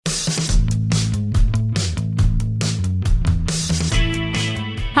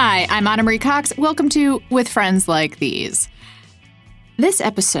Hi, I'm Anna Marie Cox. Welcome to With Friends Like These. This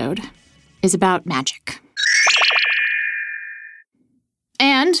episode is about magic.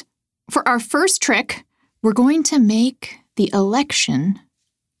 And for our first trick, we're going to make the election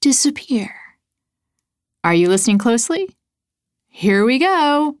disappear. Are you listening closely? Here we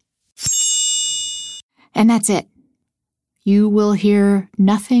go. And that's it. You will hear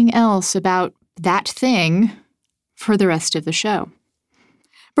nothing else about that thing for the rest of the show.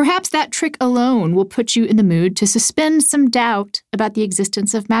 Perhaps that trick alone will put you in the mood to suspend some doubt about the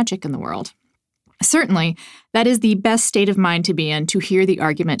existence of magic in the world. Certainly, that is the best state of mind to be in to hear the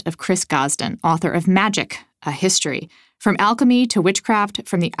argument of Chris Gosden, author of Magic, A History, From Alchemy to Witchcraft,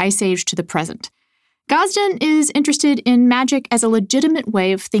 From the Ice Age to the Present. Gosden is interested in magic as a legitimate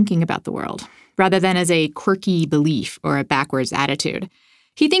way of thinking about the world, rather than as a quirky belief or a backwards attitude.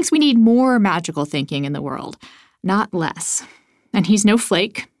 He thinks we need more magical thinking in the world, not less. And he's no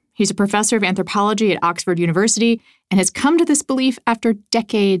flake. He's a professor of anthropology at Oxford University and has come to this belief after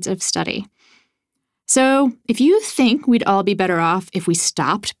decades of study. So, if you think we'd all be better off if we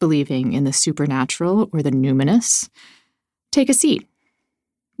stopped believing in the supernatural or the numinous, take a seat.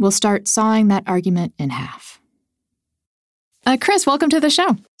 We'll start sawing that argument in half. Chris, welcome to the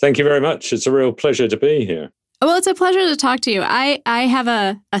show. Thank you very much. It's a real pleasure to be here. Well, it's a pleasure to talk to you. I have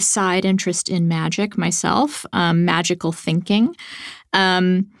a side interest in magic myself, magical thinking.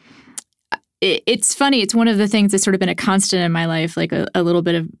 It's funny. It's one of the things that's sort of been a constant in my life, like a little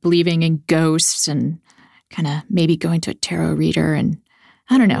bit of believing in ghosts and kind of maybe going to a tarot reader. And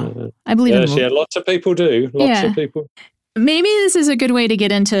I don't know. I believe in yeah, lots of people do. Lots of people. Maybe this is a good way to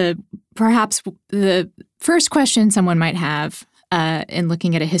get into perhaps the first question someone might have in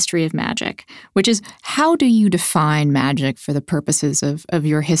looking at a history of magic, which is, how do you define magic for the purposes of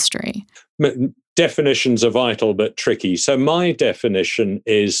your history? Definitions are vital but tricky. So my definition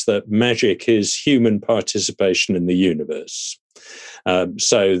is that magic is human participation in the universe.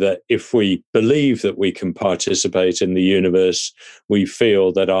 So that if we believe that we can participate in the universe, we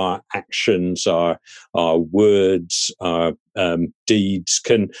feel that our actions, our words, our deeds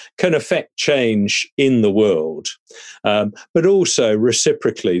can affect change in the world, but also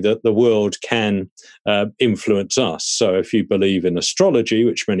reciprocally that the world can influence us. So if you believe in astrology,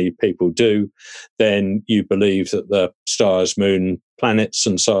 which many people do, then you believe that the stars, moon, planets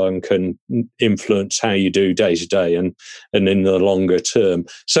and so on can influence how you do day to day and in the longer term.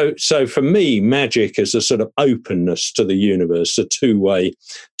 So for me, magic is a sort of openness to the universe, a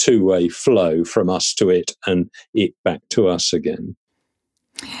two-way flow from us to it and it back to us again.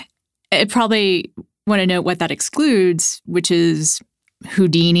 I probably want to note what that excludes, which is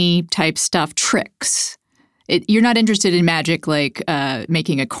Houdini type stuff, tricks. You're not interested in magic like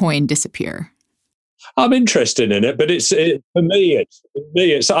making a coin disappear. I'm interested in it, but for me,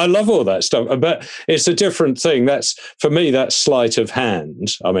 I love all that stuff, but it's a different thing. For me, that's sleight of hand.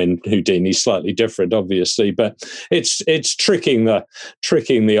 I mean, Houdini's slightly different, obviously, but it's tricking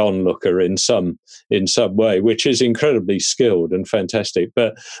the onlooker in some way, which is incredibly skilled and fantastic.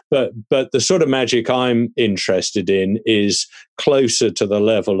 But the sort of magic I'm interested in is closer to the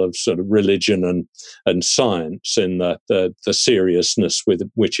level of sort of religion and science in the seriousness with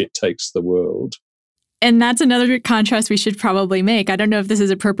which it takes the world. And that's another contrast we should probably make. I don't know if this is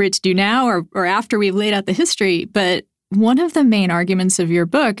appropriate to do now or after we've laid out the history, but one of the main arguments of your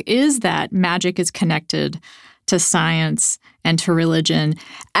book is that magic is connected to science and to religion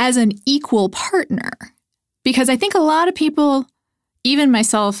as an equal partner. Because I think a lot of people, even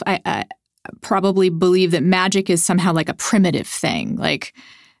myself, I probably believe that magic is somehow like a primitive thing. Like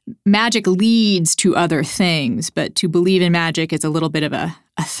magic leads to other things, but to believe in magic is a little bit of a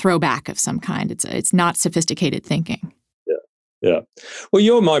throwback of some kind. It's not sophisticated thinking. Yeah. Well,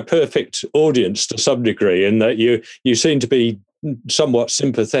 you're my perfect audience to some degree in that you seem to be somewhat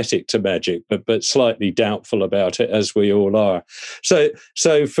sympathetic to magic, but slightly doubtful about it, as we all are. So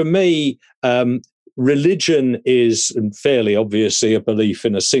for me, religion is fairly obviously a belief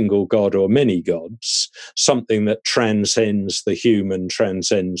in a single god or many gods, something that transcends the human,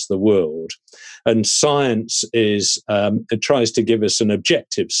 transcends the world. And science it tries to give us an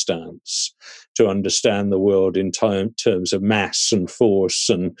objective stance to understand the world in terms of mass and force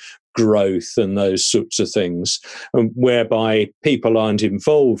and growth and those sorts of things, whereby people aren't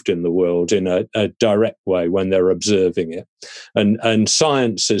involved in the world in a direct way when they're observing it. And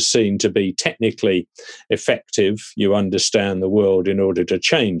science is seen to be technically effective. You understand the world in order to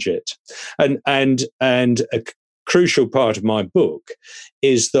change it. And a crucial part of my book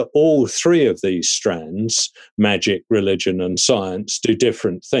is that all three of these strands, magic, religion, and science, do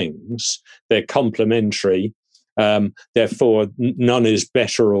different things. They're complementary, Therefore, none is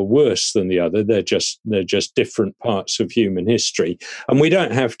better or worse than the other. They're just different parts of human history, and we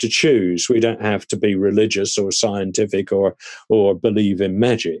don't have to choose. We don't have to be religious or scientific or believe in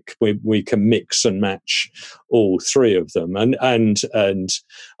magic. We can mix and match all three of them, and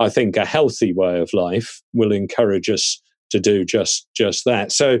I think a healthy way of life will encourage us to do just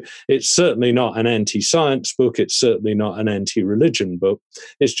that. So it's certainly not an anti-science book. It's certainly not an anti-religion book.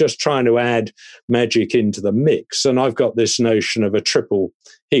 It's just trying to add magic into the mix. And I've got this notion of a triple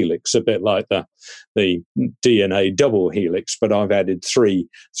helix, a bit like the DNA double helix, but I've added three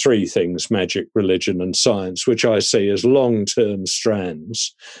things: magic, religion, and science, which I see as long-term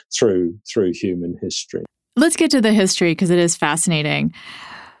strands through human history. Let's get to the history, because it is fascinating.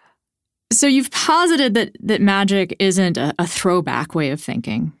 So you've posited that magic isn't a throwback way of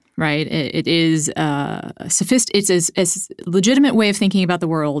thinking, right? It is it's a legitimate way of thinking about the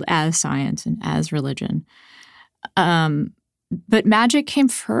world as science and as religion. But magic came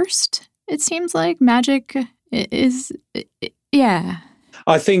first. It seems like magic is, yeah.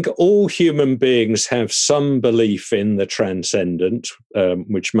 I think all human beings have some belief in the transcendent,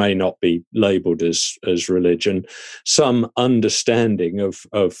 which may not be labelled as religion, some understanding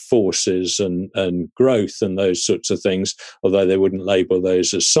of forces and growth and those sorts of things, although they wouldn't label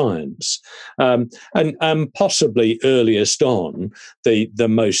those as science. And possibly earliest on, the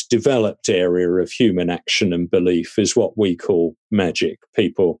most developed area of human action and belief is what we call magic,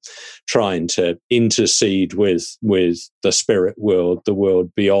 people trying to intercede with the spirit world, the world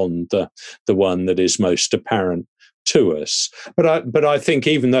beyond the one that is most apparent to us. But I think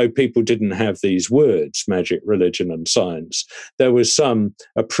even though people didn't have these words, magic, religion, and science, there was some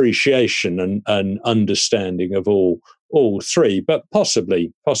appreciation and understanding of all three. But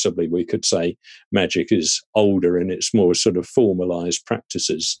possibly we could say magic is older in its more sort of formalized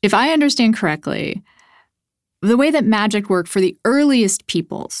practices. If I understand correctly, the way that magic worked for the earliest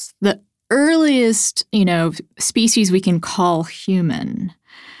peoples, the earliest, species we can call human,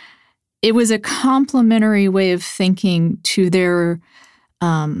 it was a complementary way of thinking to their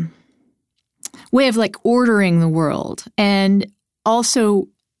way of ordering the world. And also,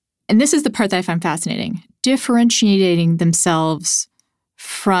 and this is the part that I find fascinating, differentiating themselves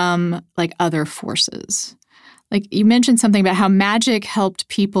from other forces. You mentioned something about how magic helped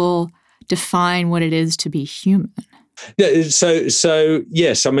people define what it is to be human. Yeah, so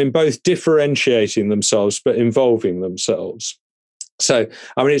yes, I mean, both differentiating themselves but involving themselves. So,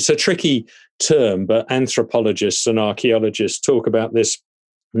 I mean, it's a tricky term, but anthropologists and archaeologists talk about this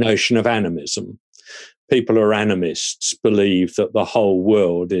notion of animism. People who are animists believe that the whole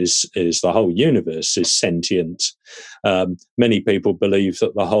world is the whole universe is sentient. Many people believe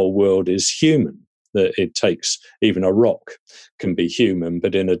that the whole world is human, that it takes even a rock can be human,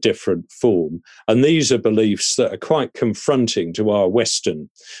 but in a different form. And these are beliefs that are quite confronting to our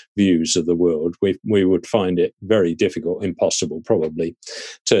Western views of the world. We would find it very difficult, impossible probably,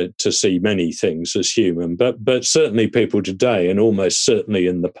 to see many things as human. But certainly people today, and almost certainly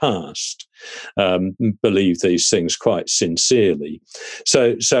in the past, believe these things quite sincerely.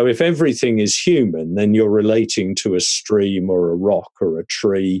 So if everything is human, then you're relating to a stream or a rock or a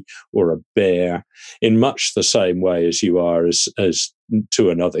tree or a bear in much the same way as you are as to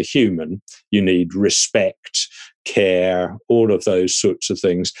another human. You need respect, care, all of those sorts of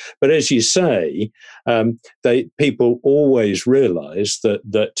things. But as you say, people always realised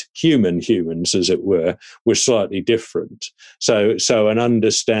that humans, as it were slightly different. So an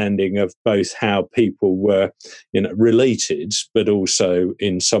understanding of both how people were, related, but also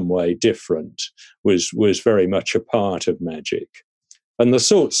in some way different, was very much a part of magic. And the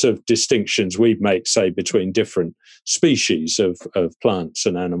sorts of distinctions we make, say, between different species of plants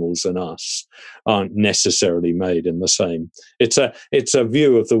and animals and us aren't necessarily made in the same. It's a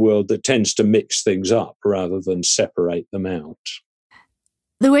view of the world that tends to mix things up rather than separate them out.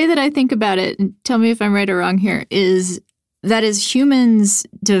 The way that I think about it, and tell me if I'm right or wrong here, is that as humans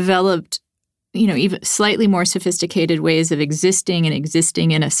developed, even slightly more sophisticated ways of existing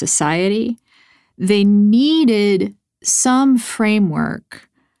in a society, they needed some framework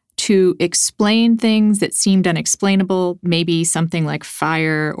to explain things that seemed unexplainable, maybe something like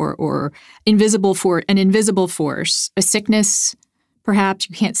fire or an invisible force, a sickness, perhaps.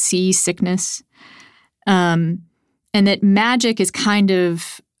 You can't see sickness. And that magic is kind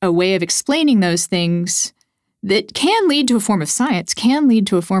of a way of explaining those things that can lead to a form of science, can lead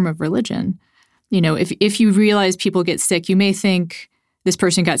to a form of religion. If you realize people get sick, you may think this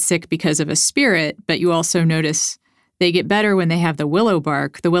person got sick because of a spirit, but you also notice they get better when they have the willow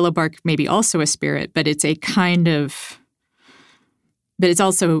bark. The willow bark may be also a spirit, but it's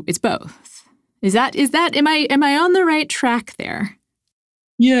both. Am I on the right track there?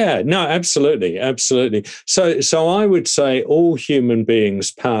 Yeah, no, absolutely, absolutely. So I would say all human beings,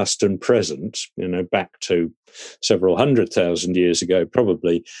 past and present, back to several 100,000 years ago,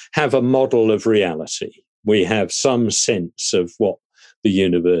 probably have a model of reality. We have some sense of what the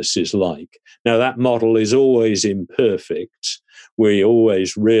universe is like. Now, that model is always imperfect. We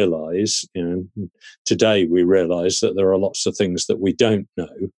always realize, today we realize that there are lots of things that we don't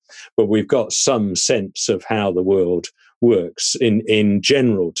know, but we've got some sense of how the world works in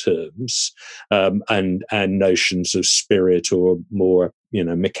general terms, and notions of spirit or more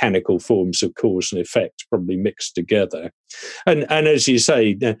mechanical forms of cause and effect probably mixed together. And as you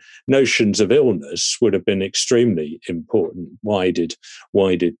say, notions of illness would have been extremely important. Why did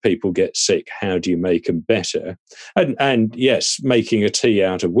people get sick? How do you make them better? And yes, making a tea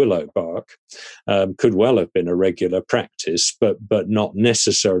out of willow bark could well have been a regular practice, but not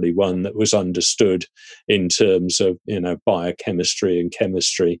necessarily one that was understood in terms of biochemistry and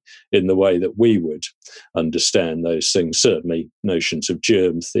chemistry in the way that we would understand those things. Certainly, notions of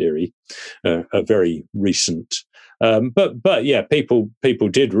germ theory are very recent. But yeah, people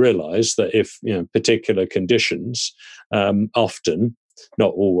did realize that if particular conditions, often,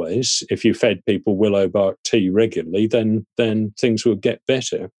 not always, if you fed people willow bark tea regularly, then things would get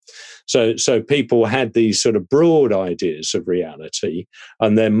better. So people had these sort of broad ideas of reality,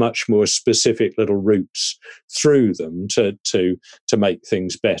 and then much more specific little routes through them to make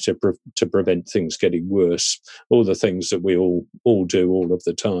things better, to prevent things getting worse. All the things that we all do all of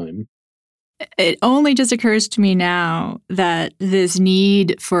the time. It only just occurs to me now that this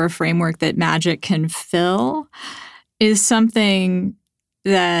need for a framework that magic can fill is something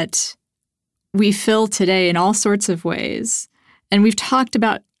that we fill today in all sorts of ways. And we've talked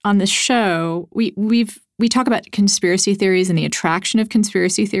about on the show, we talk about conspiracy theories and the attraction of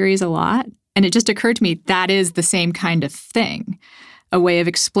conspiracy theories a lot. And it just occurred to me that is the same kind of thing, a way of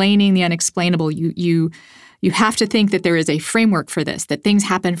explaining the unexplainable. You have to think that there is a framework for this, that things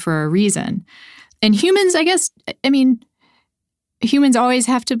happen for a reason. And humans, humans always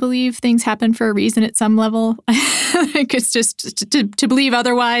have to believe things happen for a reason at some level. It's just to believe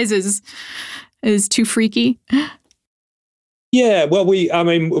otherwise is too freaky. Yeah, well,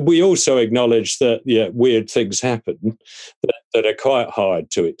 we also acknowledge that weird things happen that are quite hard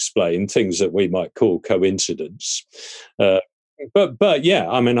to explain, things that we might call coincidence. But yeah,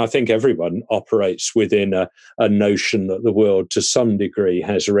 I think everyone operates within a notion that the world to some degree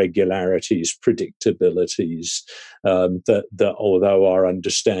has regularities, predictabilities, that although our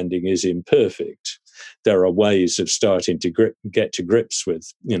understanding is imperfect, there are ways of starting to get to grips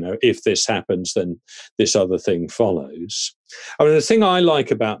with, if this happens, then this other thing follows. The thing I like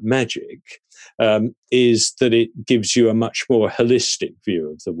about magic is that it gives you a much more holistic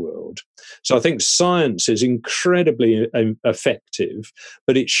view of the world. So I think science is incredibly effective,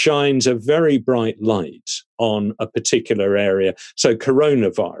 but it shines a very bright light on a particular area. So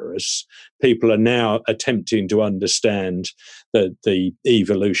coronavirus, people are now attempting to understand the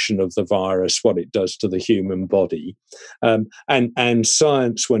evolution of the virus, what it does to the human body. And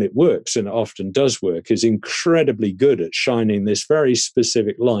science, when it works, and it often does work, is incredibly good at shining this very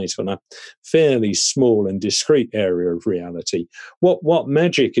specific light on a fairly small and discrete area of reality. What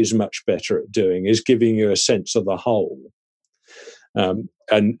magic is much better at doing is giving you a sense of the whole.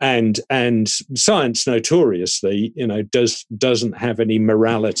 And science notoriously, doesn't have any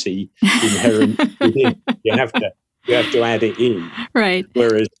morality inherent within. You have to add it in. Right.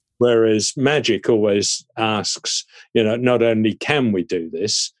 Whereas magic always asks, not only can we do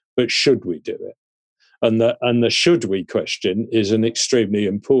this, but should we do it? And the should we question is an extremely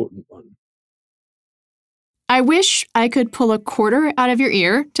important one. I wish I could pull a quarter out of your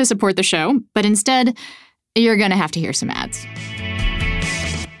ear to support the show, but instead, you're going to have to hear some ads.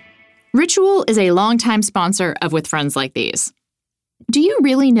 Ritual is a longtime sponsor of With Friends Like These. Do you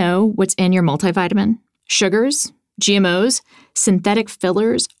really know what's in your multivitamin? Sugars, GMOs, synthetic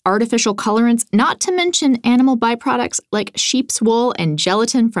fillers, artificial colorants, not to mention animal byproducts like sheep's wool and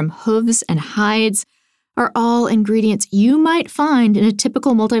gelatin from hooves and hides, are all ingredients you might find in a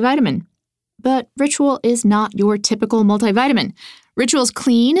typical multivitamin. But Ritual is not your typical multivitamin. Ritual's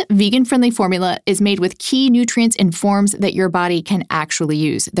clean, vegan-friendly formula is made with key nutrients in forms that your body can actually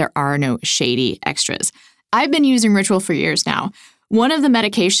use. There are no shady extras. I've been using Ritual for years now. One of the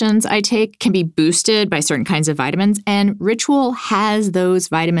medications I take can be boosted by certain kinds of vitamins, and Ritual has those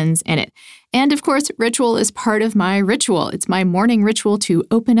vitamins in it. And of course, Ritual is part of my ritual. It's my morning ritual to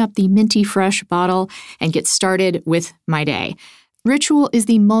open up the minty fresh bottle and get started with my day. Ritual is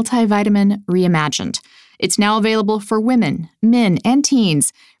the multivitamin reimagined. It's now available for women, men, and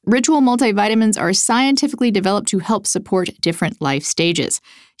teens. Ritual multivitamins are scientifically developed to help support different life stages.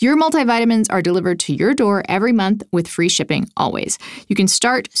 Your multivitamins are delivered to your door every month with free shipping always. You can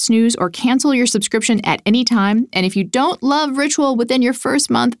start, snooze, or cancel your subscription at any time. And if you don't love Ritual within your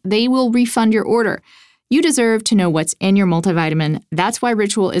first month, they will refund your order. You deserve to know what's in your multivitamin. That's why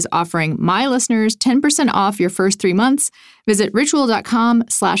Ritual is offering my listeners 10% off your first 3 months. Visit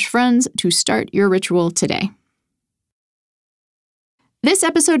ritual.com/friends to start your ritual today. This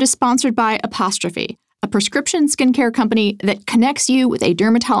episode is sponsored by Apostrophe, a prescription skincare company that connects you with a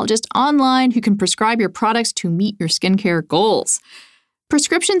dermatologist online who can prescribe your products to meet your skincare goals.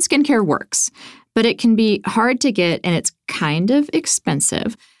 Prescription skincare works, but it can be hard to get and it's kind of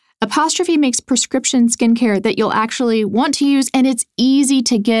expensive. Apostrophe makes prescription skincare that you'll actually want to use, and it's easy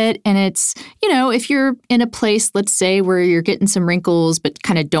to get. And it's, if you're in a place, let's say, where you're getting some wrinkles, but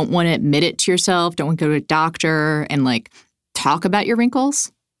kind of don't want to admit it to yourself, don't want to go to a doctor and talk about your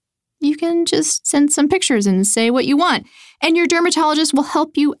wrinkles, you can just send some pictures and say what you want. And your dermatologist will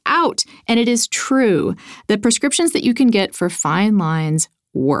help you out. And it is true. The prescriptions that you can get for fine lines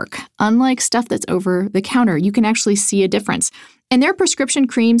work. Unlike stuff that's over the counter, you can actually see a difference. And their prescription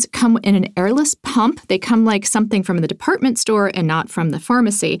creams come in an airless pump. They come like something from the department store and not from the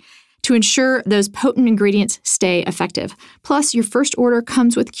pharmacy to ensure those potent ingredients stay effective. Plus, your first order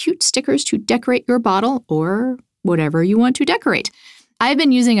comes with cute stickers to decorate your bottle or whatever you want to decorate. I've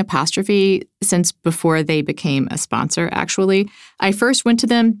been using Apostrophe since before they became a sponsor, actually. I first went to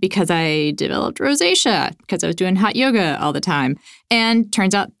them because I developed rosacea, because I was doing hot yoga all the time. And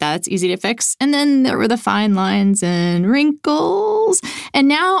turns out that's easy to fix. And then there were the fine lines and wrinkles. And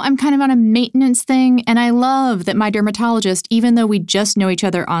now I'm kind of on a maintenance thing. And I love that my dermatologist, even though we just know each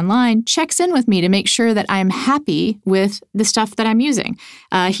other online, checks in with me to make sure that I'm happy with the stuff that I'm using.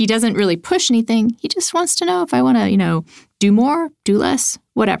 He doesn't really push anything. He just wants to know if I want to, do more, do less,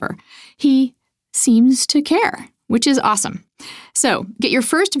 whatever. He seems to care, which is awesome. So get your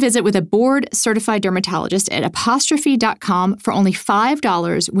first visit with a board-certified dermatologist at apostrophe.com for only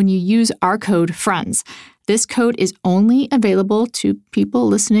 $5 when you use our code FRIENDS. This code is only available to people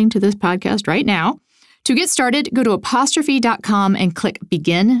listening to this podcast right now. To get started, go to apostrophe.com and click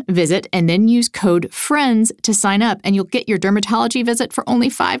Begin Visit, and then use code FRIENDS to sign up, and you'll get your dermatology visit for only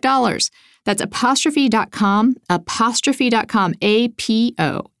 $5. That's apostrophe.com, apostrophe.com,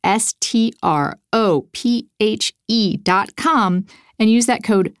 and use that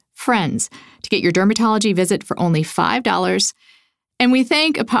code FRIENDS to get your dermatology visit for only $5. And we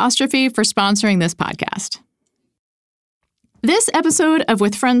thank Apostrophe for sponsoring this podcast. This episode of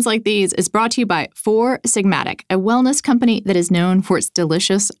With Friends Like These is brought to you by Four Sigmatic, a wellness company that is known for its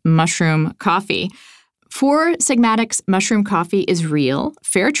delicious mushroom coffee. Four Sigmatic's mushroom coffee is real,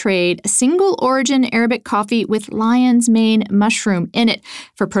 fair trade, single-origin Arabic coffee with lion's mane mushroom in it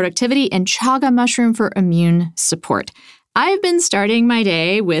for productivity and chaga mushroom for immune support. I've been starting my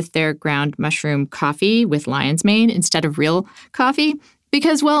day with their ground mushroom coffee with lion's mane instead of real coffee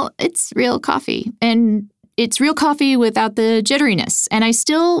because, well, it's real coffee, and it's real coffee without the jitteriness. And I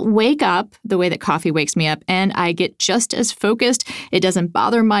still wake up the way that coffee wakes me up, and I get just as focused. It doesn't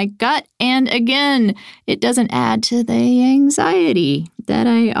bother my gut. And again, it doesn't add to the anxiety that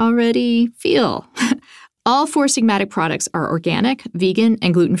I already feel. All Four Sigmatic products are organic, vegan,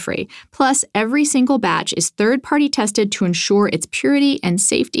 and gluten-free. Plus, every single batch is third-party tested to ensure its purity and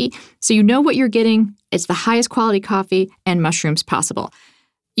safety, so you know what you're getting. It's the highest quality coffee and mushrooms possible.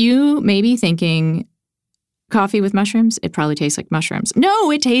 You may be thinking, coffee with mushrooms? It probably tastes like mushrooms.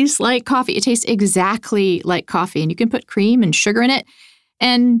 No, it tastes like coffee. It tastes exactly like coffee. And you can put cream and sugar in it.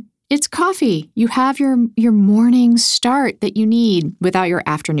 And it's coffee. You have your morning start that you need without your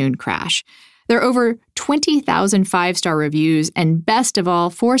afternoon crash. There are over 20,000 five-star reviews. And best of all,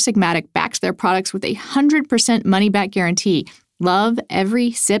 Four Sigmatic backs their products with a 100% money-back guarantee. Love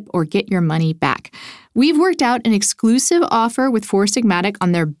every sip or get your money back. We've worked out an exclusive offer with Four Sigmatic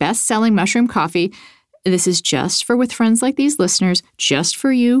on their best-selling mushroom coffee. This is just for With Friends Like These listeners, just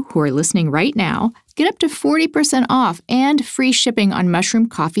for you who are listening right now. Get up to 40% off and free shipping on mushroom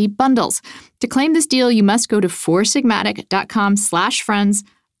coffee bundles. To claim this deal, you must go to foursigmatic.com/friends.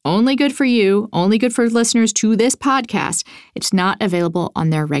 Only good for you, only good for listeners to this podcast. It's not available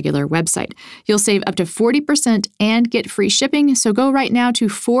on their regular website. You'll save up to 40% and get free shipping. So go right now to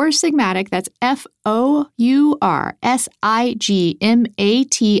Four Sigmatic, that's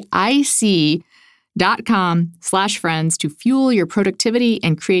FOURSIGMATIC.com/friends to fuel your productivity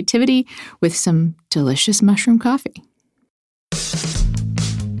and creativity with some delicious mushroom coffee.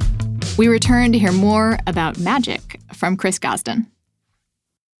 We return to hear more about magic from Chris Gosden.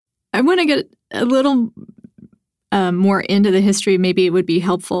 I want to get a little more into the history, maybe it would be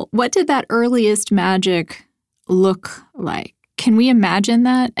helpful. What did that earliest magic look like? Can we imagine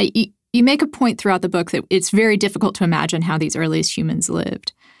that? You make a point throughout the book that it's very difficult to imagine how these earliest humans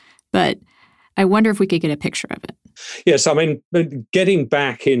lived, but I wonder if we could get a picture of it. Yes, I mean, getting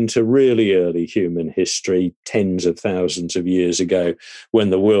back into really early human history, tens of thousands of years ago,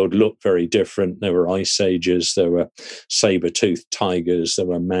 when the world looked very different, there were ice ages, there were saber-toothed tigers, there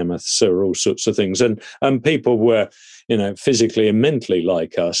were mammoths, there were all sorts of things. And people were, physically and mentally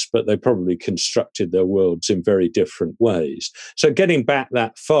like us, but they probably constructed their worlds in very different ways. So getting back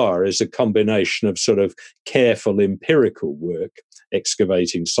that far is a combination of sort of careful empirical work,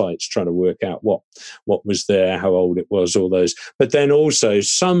 excavating sites, trying to work out what was there, how old it was, all those, but then also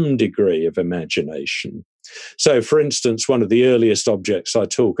some degree of imagination. So, for instance, one of the earliest objects I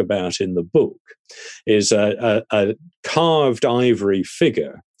talk about in the book is a carved ivory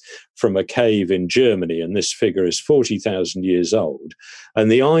figure from a cave in Germany, and this figure is 40,000 years old. And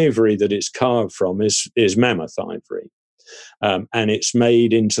the ivory that it's carved from is mammoth ivory. And it's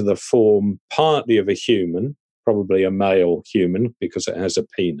made into the form partly of a human, probably a male human because it has a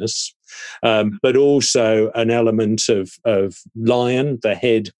penis, but also an element of lion. The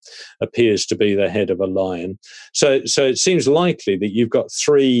head appears to be the head of a lion. So it seems likely that you've got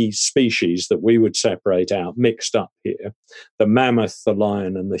three species that we would separate out mixed up here: the mammoth, the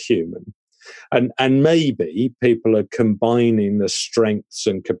lion, and the human. And maybe people are combining the strengths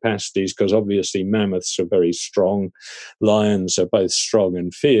and capacities, because obviously mammoths are very strong, lions are both strong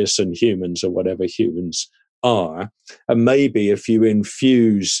and fierce, and humans are whatever humans are. And maybe if you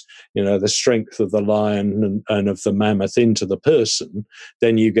infuse, the strength of the lion and of the mammoth into the person,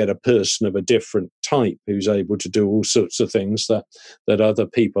 then you get a person of a different type who's able to do all sorts of things that other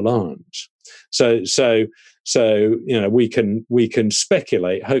people aren't. So we can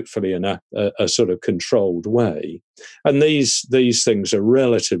speculate, hopefully in a sort of controlled way. And these things are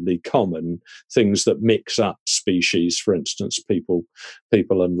relatively common, things that mix up species, for instance, people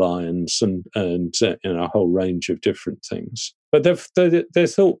and lions, and a whole range of different things. But they're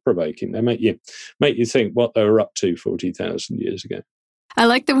thought-provoking. They make you think what they were up to 40,000 years ago. I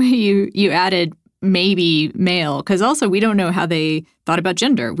like the way you added maybe male, because also we don't know how they thought about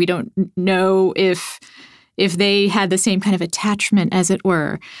gender. We don't know if they had the same kind of attachment, as it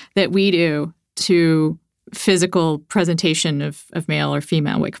were, that we do to physical presentation of male or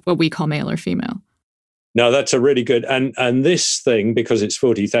female, like what we call male or female. No, that's a really good, and this thing, because it's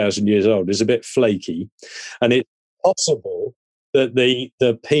 40,000 years old, is a bit flaky, and it's possible that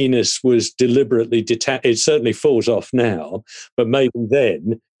the penis was deliberately detached. It certainly falls off now, but maybe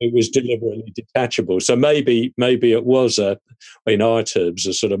then it was deliberately detachable. So maybe it was in our terms,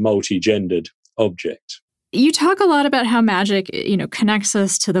 a sort of multi-gendered object. You talk a lot about how magic, connects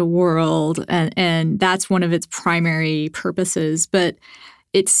us to the world, and that's one of its primary purposes. But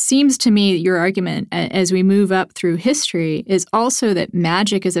it seems to me that your argument, as we move up through history, is also that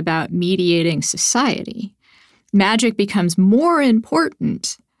magic is about mediating society. Magic becomes more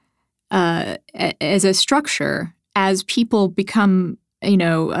important as a structure as people become,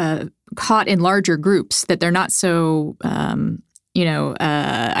 caught in larger groups, that they're not so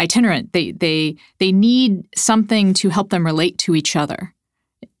itinerant. They need something to help them relate to each other,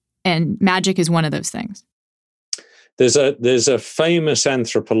 and magic is one of those things. There's a famous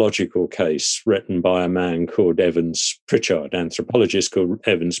anthropological case written by a man called Evans Pritchard, anthropologist called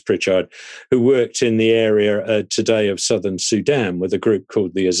Evans Pritchard, who worked in the area today of southern Sudan with a group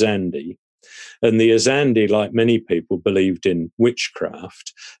called the Azandi. And the Azandi, like many people, believed in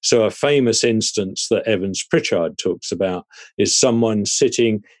witchcraft. So a famous instance that Evans Pritchard talks about is someone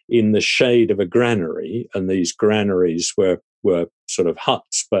sitting in the shade of a granary, and these granaries were sort of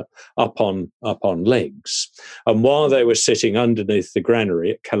huts, but up on legs. And while they were sitting underneath the granary,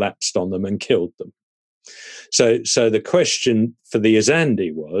 it collapsed on them and killed them. So the question for the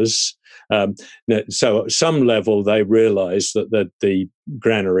Azandi was, so at some level they realized that the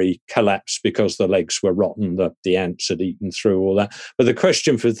granary collapsed because the legs were rotten, the ants had eaten through all that. But the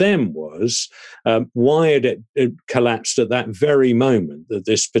question for them was, why had it collapsed at that very moment that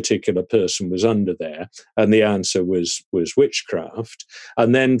this particular person was under there? And the answer was witchcraft.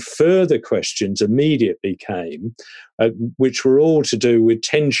 And then further questions immediately came, which were all to do with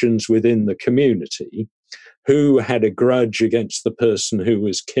tensions within the community. Who had a grudge against the person who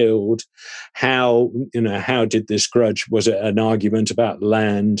was killed? How did this grudge? Was it an argument about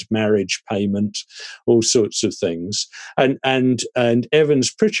land, marriage, payment, all sorts of things? And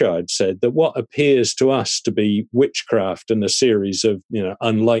Evans Pritchard said that what appears to us to be witchcraft and a series of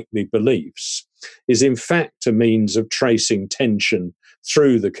unlikely beliefs is in fact a means of tracing tension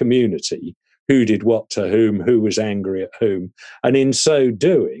through the community, who did what to whom, who was angry at whom. And in so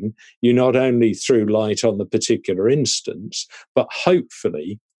doing, you not only threw light on the particular instance, but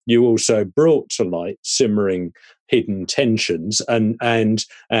hopefully you also brought to light simmering hidden tensions and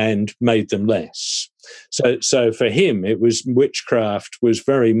made them less. So for him, witchcraft was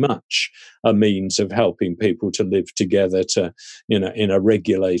very much a means of helping people to live together in a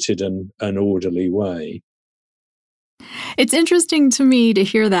regulated and an orderly way. It's interesting to me to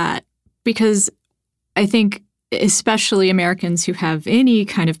hear that, because I think especially Americans who have any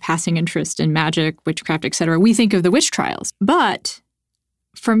kind of passing interest in magic, witchcraft, etc., we think of the witch trials. But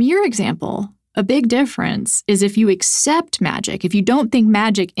from your example, a big difference is if you accept magic, if you don't think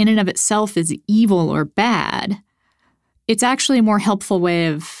magic in and of itself is evil or bad, it's actually a more helpful way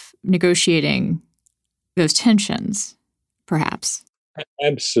of negotiating those tensions, perhaps.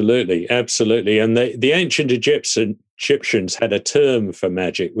 Absolutely. And the ancient Egyptians had a term for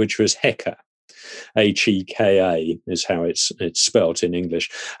magic, which was Heka. Heka is how it's spelt in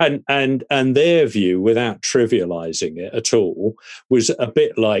English, and their view, without trivializing it at all, was a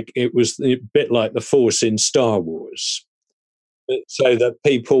bit like the Force in Star Wars, so that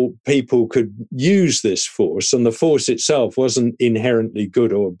people could use this force, and the force itself wasn't inherently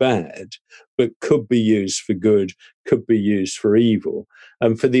good or bad, but could be used for good, could be used for evil.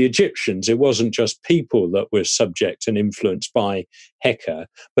 And for the Egyptians, it wasn't just people that were subject and influenced by Heka,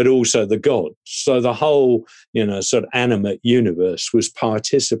 but also the gods. So the whole, sort of animate universe was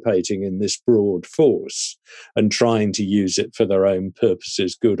participating in this broad force and trying to use it for their own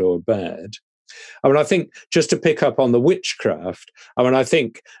purposes, good or bad. I think just to pick up on the witchcraft, I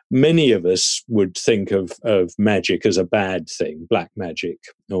think many of us would think of magic as a bad thing, black magic,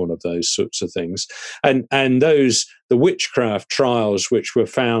 all of those sorts of things. And the witchcraft trials which were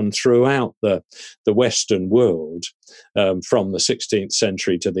found throughout the Western world from the 16th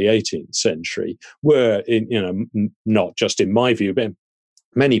century to the 18th century were, not just in my view, but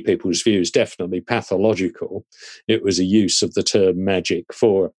many people's views, definitely pathological. It was a use of the term magic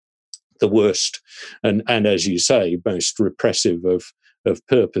for the worst and as you say, most repressive of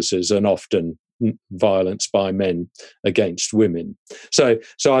purposes, and often violence by men against women. So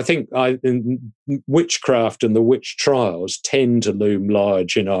I think witchcraft and the witch trials tend to loom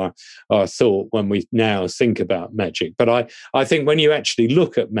large in our thought when we now think about magic. But I think when you actually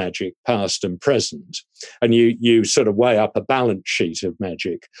look at magic, past and present, and you sort of weigh up a balance sheet of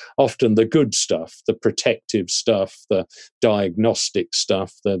magic, often the good stuff, the protective stuff, the diagnostic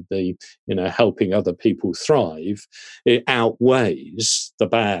stuff, the helping other people thrive, it outweighs the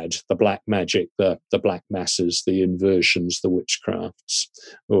bad, the black magic, the black masses, the inversions, the witchcrafts,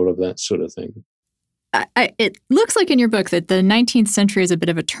 all of that sort of thing. It looks like in your book that the 19th century is a bit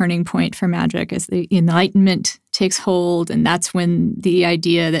of a turning point for magic as the Enlightenment takes hold, and that's when the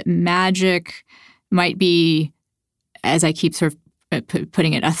idea that magic might be, as I keep sort of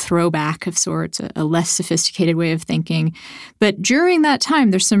putting it, a throwback of sorts, a less sophisticated way of thinking. But during that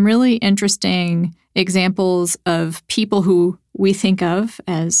time, there's some really interesting examples of people who we think of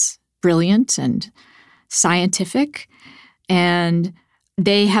as brilliant and scientific, and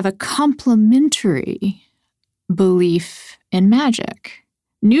they have a complementary belief in magic.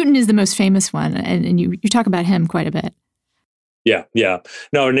 Newton is the most famous one, and you talk about him quite a bit. Yeah.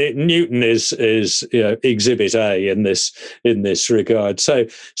 No, Newton is exhibit A in this regard. So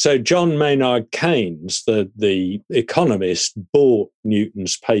John Maynard Keynes, the economist, bought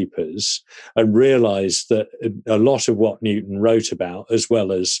Newton's papers and realized that a lot of what Newton wrote about, as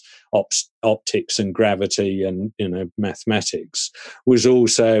well as optics and gravity and mathematics, was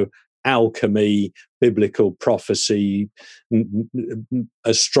also alchemy, biblical prophecy,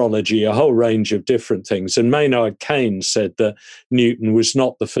 astrology, a whole range of different things. And Maynard Keynes said that Newton was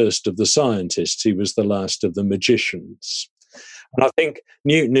not the first of the scientists, he was the last of the magicians. And I think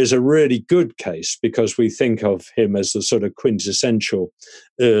Newton is a really good case because we think of him as the sort of quintessential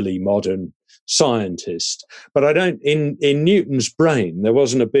early modern scientist. But in Newton's brain, there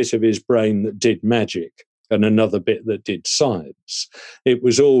wasn't a bit of his brain that did magic and another bit that did science. It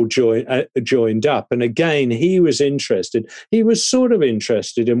was all joined up. And again, he was sort of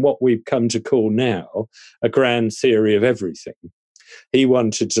interested in what we've come to call now a grand theory of everything. He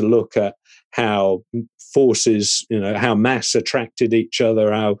wanted to look at how forces, how mass attracted each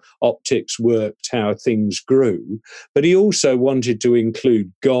other, how optics worked, how things grew. But he also wanted to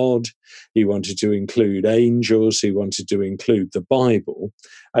include God, he wanted to include angels, he wanted to include the Bible.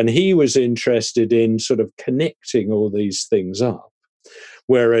 And he was interested in sort of connecting all these things up.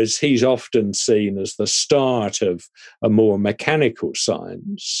 whereas he's often seen as the start of a more mechanical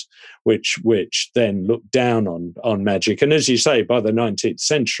science, which then looked down on magic. And as you say, by the 19th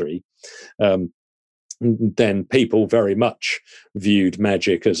century, then people very much viewed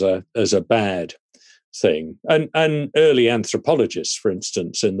magic as a bad thing. And early anthropologists, for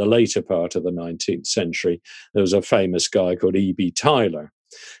instance, in the later part of the 19th century, there was a famous guy called E.B. Tylor,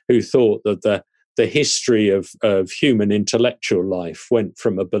 who thought that the history of human intellectual life went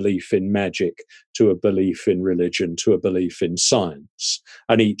from a belief in magic to a belief in religion to a belief in science,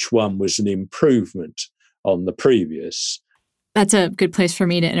 and each one was an improvement on the previous. That's a good place for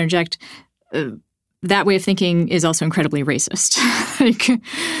me to interject. That way of thinking is also incredibly racist.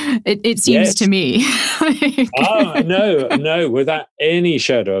 It seems to me. No, without any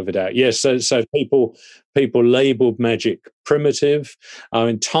shadow of a doubt. Yes, so people labeled magic primitive. I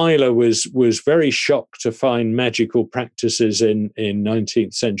mean, Tylor was very shocked to find magical practices in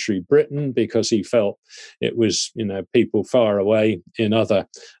 19th century Britain, because he felt it was, people far away in other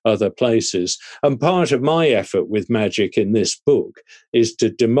places. And part of my effort with magic in this book is to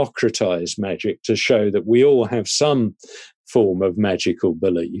democratize magic, to show that we all have some form of magical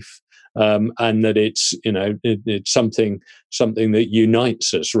belief. And that it's something that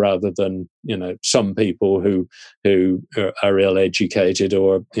unites us, rather than some people who are ill-educated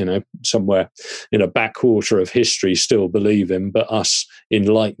or somewhere in a backwater of history still believe in, but us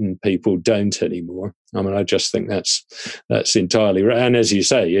enlightened people don't anymore. I mean, I just think that's entirely right. And as you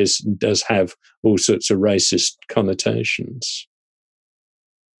say, does have all sorts of racist connotations.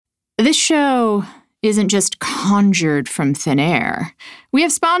 This show isn't just conjured from thin air. We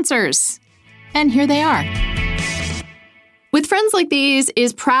have sponsors, and here they are. With Friends Like These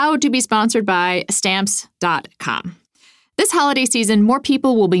is proud to be sponsored by Stamps.com. This holiday season, more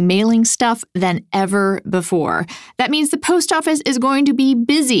people will be mailing stuff than ever before. That means the post office is going to be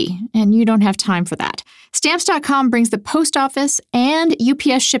busy, and you don't have time for that. Stamps.com brings the post office and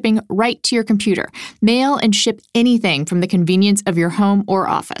UPS shipping right to your computer. Mail and ship anything from the convenience of your home or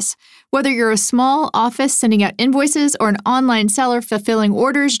office. Whether you're a small office sending out invoices or an online seller fulfilling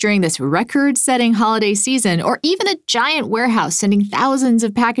orders during this record-setting holiday season, or even a giant warehouse sending thousands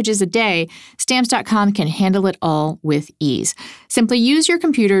of packages a day, Stamps.com can handle it all with ease. Simply use your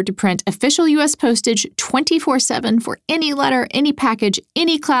computer to print official U.S. postage 24/7 for any letter, any package,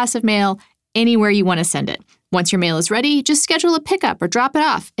 any class of mail, anywhere you want to send it. Once your mail is ready, just schedule a pickup or drop it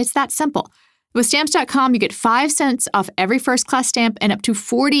off. It's that simple. With Stamps.com, you get 5 cents off every first-class stamp and up to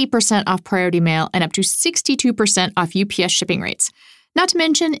 40% off priority mail and up to 62% off UPS shipping rates. Not to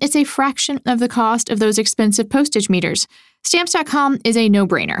mention, it's a fraction of the cost of those expensive postage meters. Stamps.com is a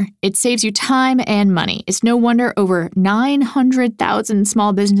no-brainer. It saves you time and money. It's no wonder over 900,000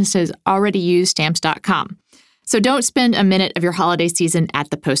 small businesses already use Stamps.com. So don't spend a minute of your holiday season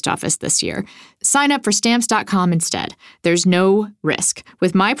at the post office this year. Sign up for Stamps.com instead. There's no risk.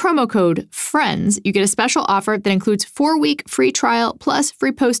 With my promo code FRIENDS, you get a special offer that includes 4-week free trial plus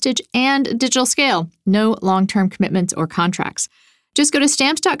free postage and digital scale. No long-term commitments or contracts. Just go to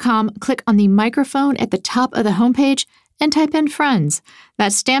Stamps.com, click on the microphone at the top of the homepage, and type in FRIENDS.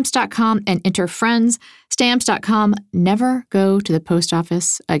 That's Stamps.com and enter FRIENDS. Stamps.com. Never go to the post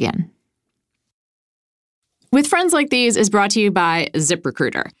office again. With Friends Like These is brought to you by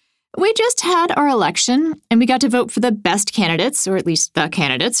ZipRecruiter. We just had our election, and we got to vote for the best candidates, or at least the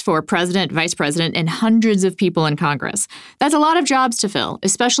candidates, for president, vice president, and hundreds of people in Congress. That's a lot of jobs to fill,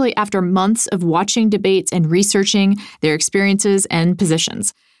 especially after months of watching debates and researching their experiences and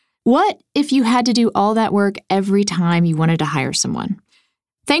positions. What if you had to do all that work every time you wanted to hire someone?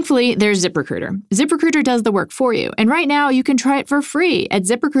 Thankfully, there's ZipRecruiter. ZipRecruiter does the work for you, and right now you can try it for free at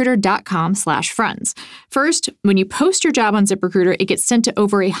ZipRecruiter.com/friends. First, when you post your job on ZipRecruiter, it gets sent to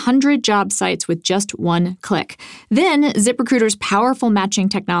over 100 job sites with just one click. Then, ZipRecruiter's powerful matching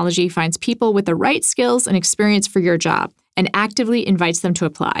technology finds people with the right skills and experience for your job and actively invites them to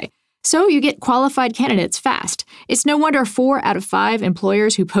apply. So you get qualified candidates fast. It's no wonder 4 out of 5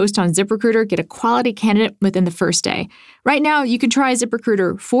 employers who post on ZipRecruiter get a quality candidate within the first day. Right now, you can try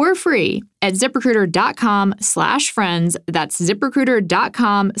ZipRecruiter for free at ZipRecruiter.com/friends. That's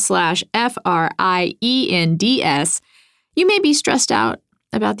ZipRecruiter.com/FRIENDS. You may be stressed out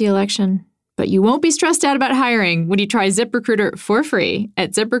about the election, but you won't be stressed out about hiring when you try ZipRecruiter for free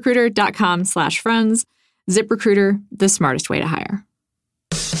at ZipRecruiter.com/friends. ZipRecruiter, the smartest way to hire.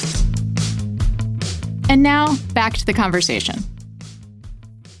 And now, back to the conversation.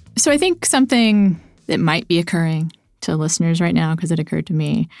 So I think something that might be occurring to listeners right now, because it occurred to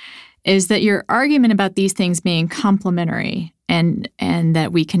me, is that your argument about these things being complementary and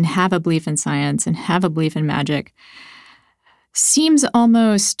that we can have a belief in science and have a belief in magic seems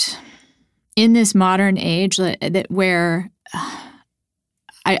almost in this modern age where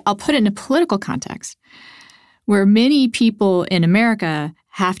I'll put it in a political context, where many people in America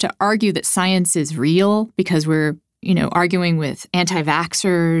have to argue that science is real because we're, arguing with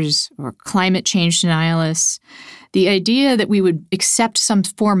anti-vaxxers or climate change denialists. The idea that we would accept some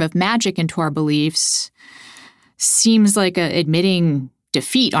form of magic into our beliefs seems like admitting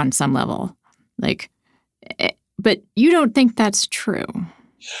defeat on some level. But you don't think that's true?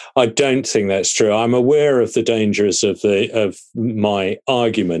 I don't think that's true. I'm aware of the dangers of my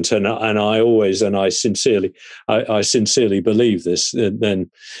argument, and I sincerely believe this. Then,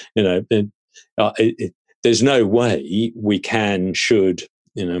 there's no way we should,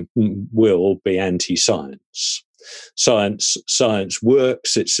 will be anti-science. Science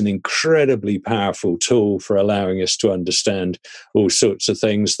works. It's an incredibly powerful tool for allowing us to understand all sorts of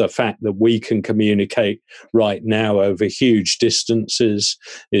things. The fact that we can communicate right now over huge distances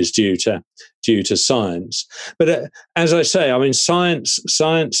is due to science. But as I say,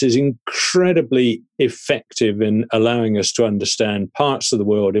 science is incredibly effective in allowing us to understand parts of the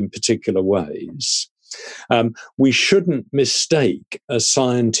world in particular ways. We shouldn't mistake a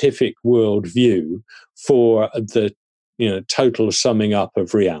scientific worldview for the total summing up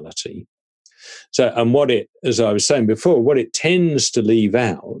of reality. So, and as I was saying before, what it tends to leave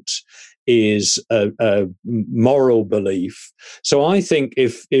out is a moral belief. So I think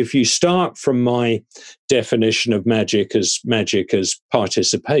if you start from my definition of magic as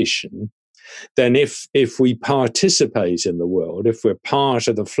participation, then if we participate in the world, if we're part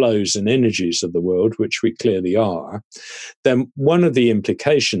of the flows and energies of the world, which we clearly are, then one of the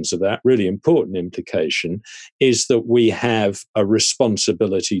implications of that, really important implication, is that we have a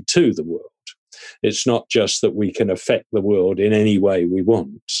responsibility to the world. It's not just that we can affect the world in any way we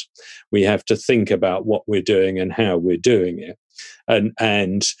want. We have to think about what we're doing and how we're doing it.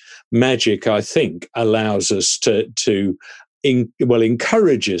 And magic, I think, allows us to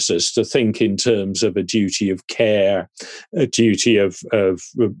encourages us to think in terms of a duty of care, a duty of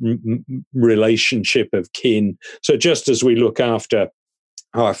relationship of kin. So just as we look after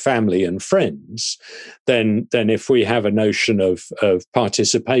our family and friends, then if we have a notion of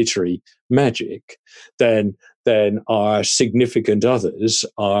participatory magic, then our significant others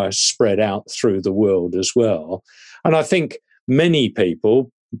are spread out through the world as well. And I think many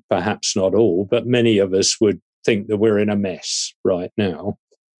people, perhaps not all, but many of us would think that we're in a mess right now.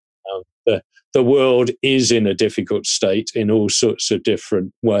 The world is in a difficult state in all sorts of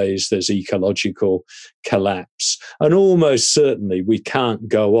different ways. There's ecological collapse, and almost certainly we can't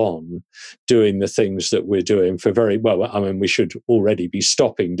go on doing the things that we're doing for very well. We should already be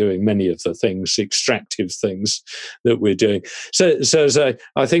stopping doing many of the things, extractive things that we're doing. So as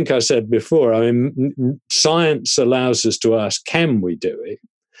I think I said before, science allows us to ask, can we do it?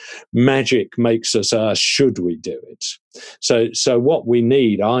 Magic makes us ask, should we do it? So what we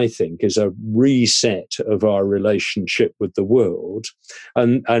need, I think, is a reset of our relationship with the world.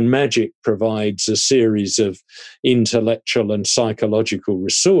 And magic provides a series of intellectual and psychological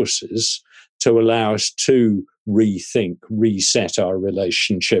resources to allow us to reset our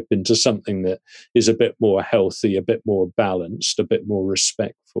relationship into something that is a bit more healthy, a bit more balanced, a bit more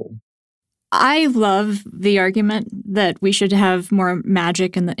respectful. I love the argument that we should have more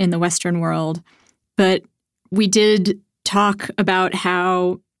magic in the Western world, but we did talk about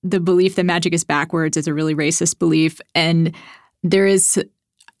how the belief that magic is backwards is a really racist belief, and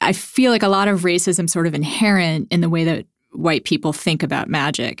I feel like a lot of racism sort of inherent in the way that white people think about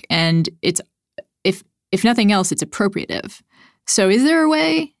magic, and it's if nothing else, it's appropriative. So, is there a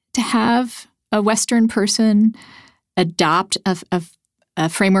way to have a Western person adopt a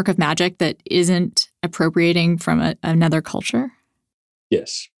framework of magic that isn't appropriating from another culture?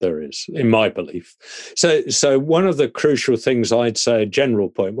 Yes, there is, in my belief. So one of the crucial things I'd say, a general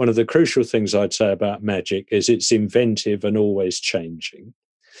point, one of the crucial things I'd say about magic is it's inventive and always changing.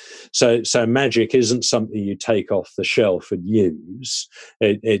 So magic isn't something you take off the shelf and use.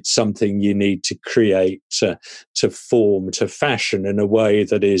 It's something you need to create, to form, to fashion in a way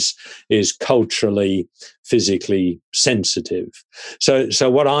that is culturally, physically sensitive. So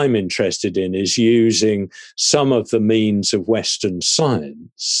what I'm interested in is using some of the means of Western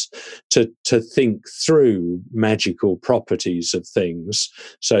science to think through magical properties of things.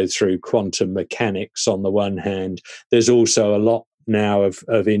 So through quantum mechanics on the one hand, there's also a lot now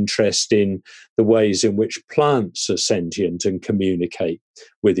of interest in the ways in which plants are sentient and communicate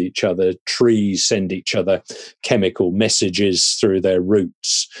with each other. Trees send each other chemical messages through their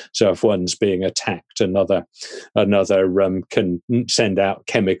roots. So if one's being attacked, another can send out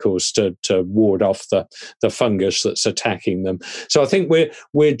chemicals to ward off the fungus that's attacking them. So I think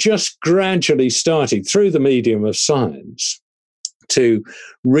we're just gradually starting through the medium of science to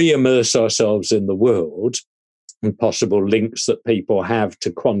re-immerse ourselves in the world and possible links that people have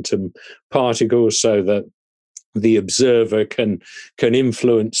to quantum particles, so that the observer can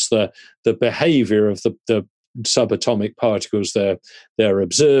influence the behavior of the subatomic particles they're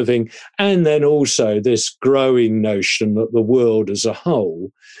observing. And then also this growing notion that the world as a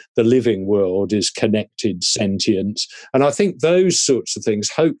whole, the living world, is connected, sentient. And I think those sorts of things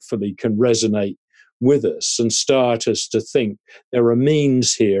hopefully can resonate with us and start us to think there are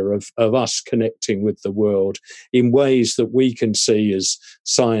means here of us connecting with the world in ways that we can see as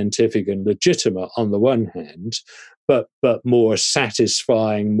scientific and legitimate on the one hand, but more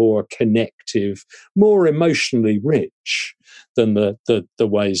satisfying, more connective, more emotionally rich than the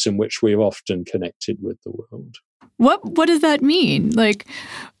ways in which we've often connected with the world. What does that mean? Like,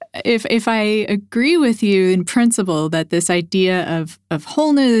 if I agree with you in principle that this idea of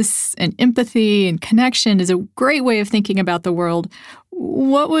wholeness and empathy and connection is a great way of thinking about the world,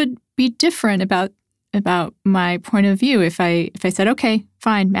 what would be different about my point of view if I said, okay,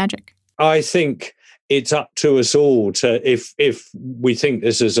 fine, magic? I think it's up to us all to, if we think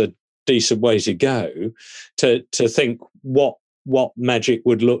this is a decent way to go, to think what magic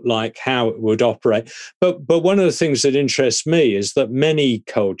would look like, how it would operate. But one of the things that interests me is that many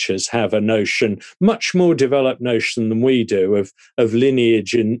cultures have a notion, much more developed notion than we do, of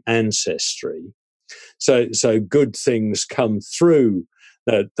lineage and ancestry. So good things come through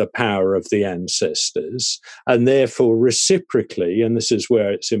the power of the ancestors, and therefore reciprocally, and this is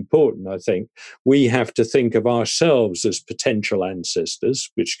where it's important, I think, we have to think of ourselves as potential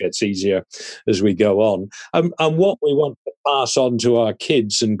ancestors, which gets easier as we go on, and what we want to pass on to our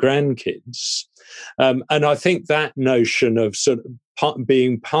kids and grandkids. And I think that notion of sort of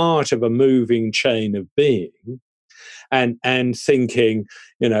being part of a moving chain of being and thinking,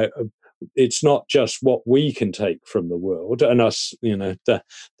 it's not just what we can take from the world and us, the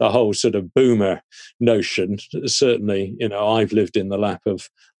whole sort of boomer notion. Certainly, I've lived in the lap of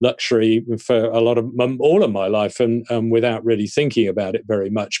luxury for all of my life and without really thinking about it very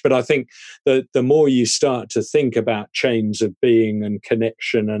much. But I think that the more you start to think about chains of being and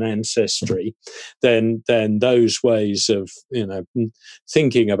connection and ancestry, then those ways of,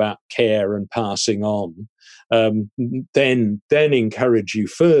 thinking about care and passing on, then encourage you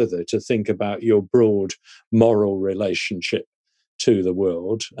further to think about your broad moral relationship to the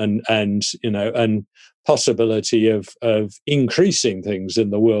world and possibility of increasing things in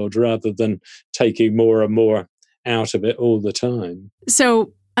the world rather than taking more and more out of it all the time.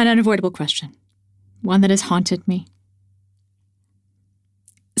 So, an unavoidable question, one that has haunted me.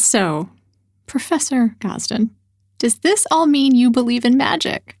 So, Professor Gosden, does this all mean you believe in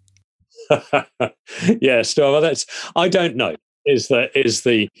magic? Yes, well, I don't know.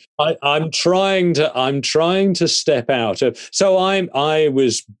 I'm trying to step out of. So I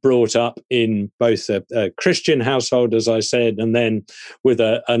was brought up in both a Christian household, as I said, and then with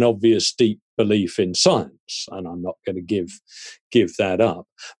an obvious deep belief in science, and I'm not going to give that up.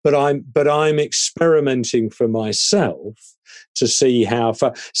 But I'm experimenting for myself to see how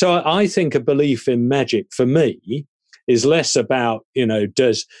far. So I think a belief in magic for me is less about,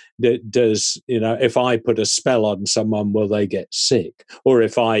 does if I put a spell on someone, will they get sick? Or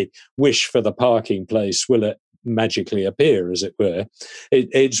if I wish for the parking place, will it magically appear, as it were?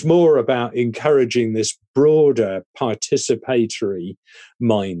 It's more about encouraging this broader participatory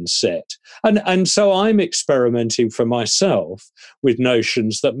mindset. And so I'm experimenting for myself with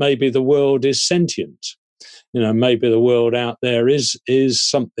notions that maybe the world is sentient. Maybe the world out there is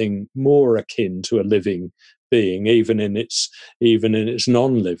something more akin to a living being, even in its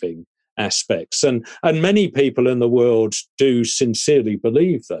non-living aspects, and many people in the world do sincerely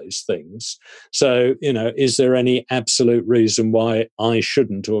believe those things. So, is there any absolute reason why I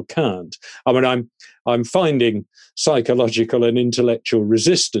shouldn't or can't? I mean, I'm finding psychological and intellectual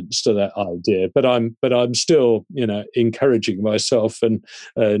resistance to that idea, but I'm still, encouraging myself and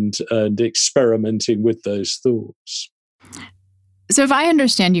experimenting with those thoughts. So, if I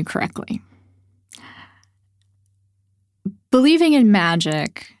understand you correctly, believing in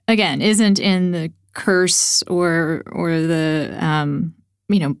magic, again, isn't in the curse or the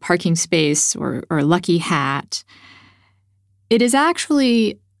parking space or lucky hat. It is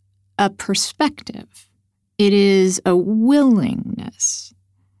actually a perspective It is a willingness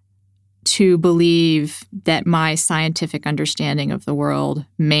to believe that my scientific understanding of the world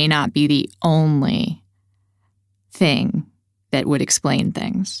may not be the only thing that would explain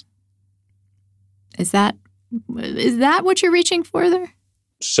things. Is that what you're reaching for there?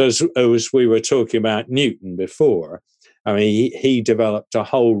 So as we were talking about Newton before, I mean, he developed a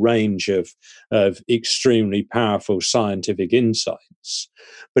whole range of extremely powerful scientific insights,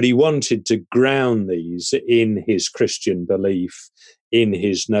 but he wanted to ground these in his Christian belief, in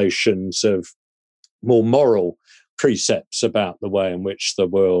his notions of more moral precepts about the way in which the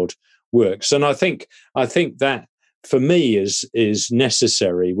world works. And I think that for me is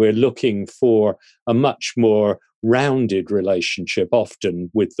necessary. We're looking for a much more rounded relationship often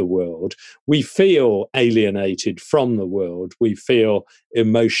with the world. We feel alienated from the world. We feel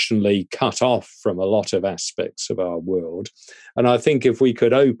emotionally cut off from a lot of aspects of our world. And I think if we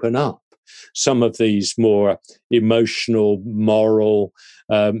could open up some of these more emotional, moral,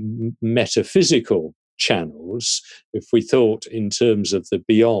 metaphysical channels, if we thought in terms of the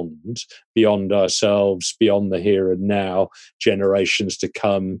beyond ourselves, beyond the here and now, generations to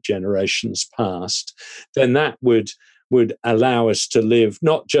come, generations past, then that would allow us to live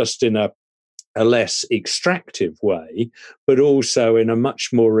not just in a less extractive way, but also in a much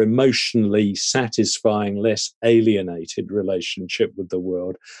more emotionally satisfying, less alienated relationship with the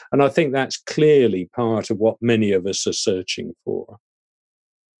world. And I think that's clearly part of what many of us are searching for.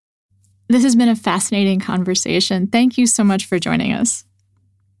 This has been a fascinating conversation. Thank you so much for joining us.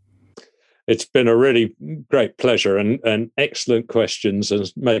 It's been a really great pleasure and excellent questions, and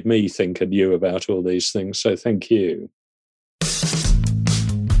made me think anew about all these things. So thank you.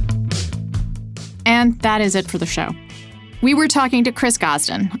 And that is it for the show. We were talking to Chris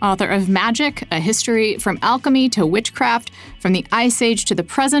Gosden, author of Magic, A History from Alchemy to Witchcraft, from the Ice Age to the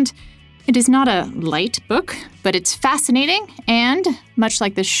Present. It is not a light book, but it's fascinating, and, much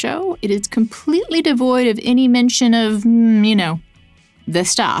like this show, it is completely devoid of any mention of, the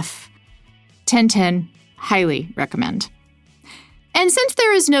stuff. 10/10, highly recommend. And since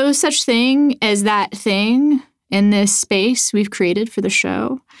there is no such thing as that thing in this space we've created for the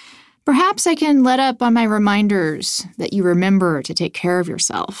show, perhaps I can let up on my reminders that you remember to take care of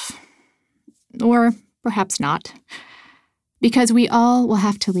yourself. Or perhaps not. Because we all will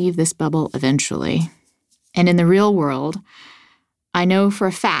have to leave this bubble eventually. And in the real world, I know for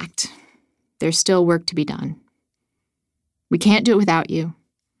a fact there's still work to be done. We can't do it without you.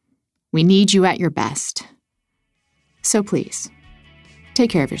 We need you at your best. So please, take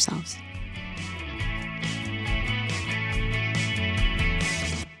care of yourselves.